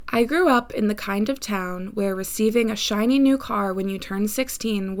I grew up in the kind of town where receiving a shiny new car when you turned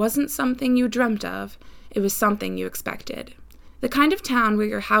 16 wasn't something you dreamt of, it was something you expected. The kind of town where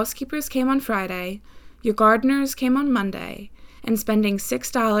your housekeepers came on Friday, your gardeners came on Monday, and spending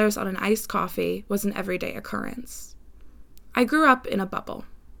 $6 on an iced coffee was an everyday occurrence. I grew up in a bubble.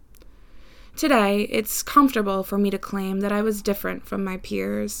 Today, it's comfortable for me to claim that I was different from my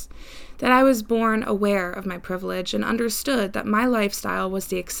peers, that I was born aware of my privilege and understood that my lifestyle was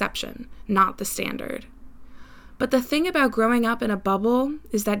the exception, not the standard. But the thing about growing up in a bubble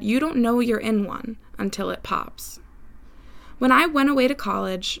is that you don't know you're in one until it pops. When I went away to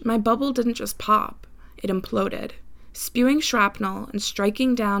college, my bubble didn't just pop, it imploded, spewing shrapnel and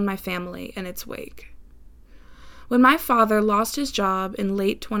striking down my family in its wake. When my father lost his job in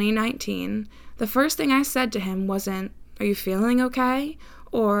late 2019, the first thing I said to him wasn't, "Are you feeling okay?"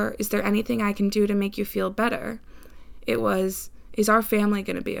 or "Is there anything I can do to make you feel better?" It was, "Is our family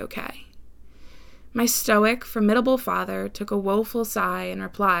going to be okay?" My stoic, formidable father took a woeful sigh and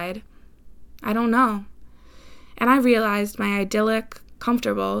replied, "I don't know." And I realized my idyllic,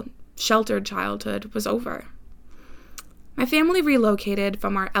 comfortable, sheltered childhood was over. My family relocated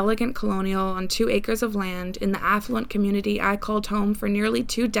from our elegant colonial on 2 acres of land in the affluent community I called home for nearly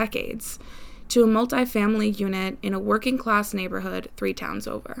 2 decades to a multifamily unit in a working-class neighborhood 3 towns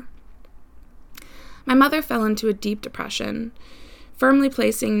over. My mother fell into a deep depression, firmly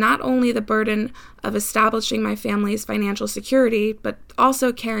placing not only the burden of establishing my family's financial security, but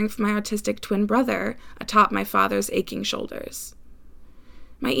also caring for my autistic twin brother atop my father's aching shoulders.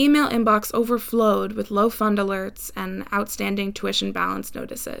 My email inbox overflowed with low fund alerts and outstanding tuition balance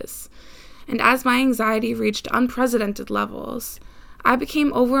notices. And as my anxiety reached unprecedented levels, I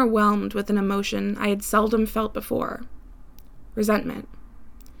became overwhelmed with an emotion I had seldom felt before: resentment.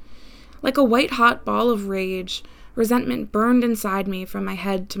 Like a white-hot ball of rage, resentment burned inside me from my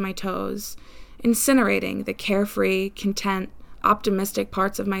head to my toes, incinerating the carefree, content, optimistic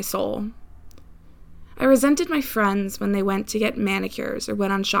parts of my soul. I resented my friends when they went to get manicures or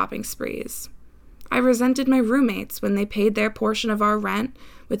went on shopping sprees. I resented my roommates when they paid their portion of our rent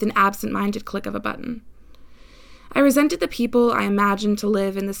with an absent-minded click of a button. I resented the people I imagined to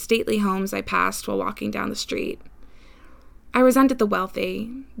live in the stately homes I passed while walking down the street. I resented the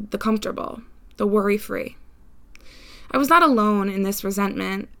wealthy, the comfortable, the worry-free. I was not alone in this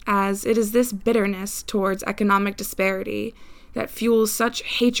resentment, as it is this bitterness towards economic disparity that fuels such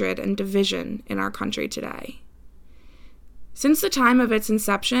hatred and division in our country today. Since the time of its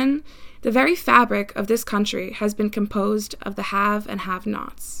inception, the very fabric of this country has been composed of the have and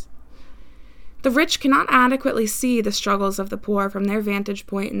have-nots. The rich cannot adequately see the struggles of the poor from their vantage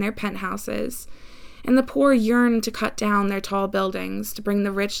point in their penthouses, and the poor yearn to cut down their tall buildings to bring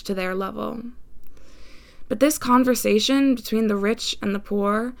the rich to their level. But this conversation between the rich and the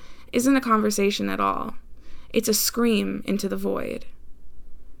poor isn't a conversation at all. It's a scream into the void.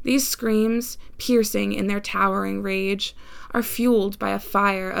 These screams, piercing in their towering rage, are fueled by a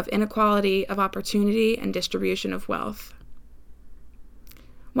fire of inequality of opportunity and distribution of wealth.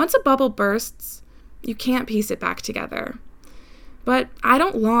 Once a bubble bursts, you can't piece it back together. But I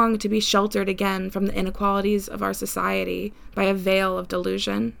don't long to be sheltered again from the inequalities of our society by a veil of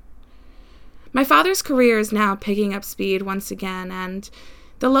delusion. My father's career is now picking up speed once again, and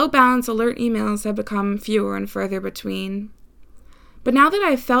the low balance alert emails have become fewer and further between. But now that I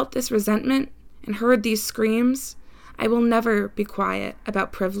have felt this resentment and heard these screams, I will never be quiet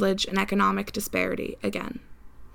about privilege and economic disparity again.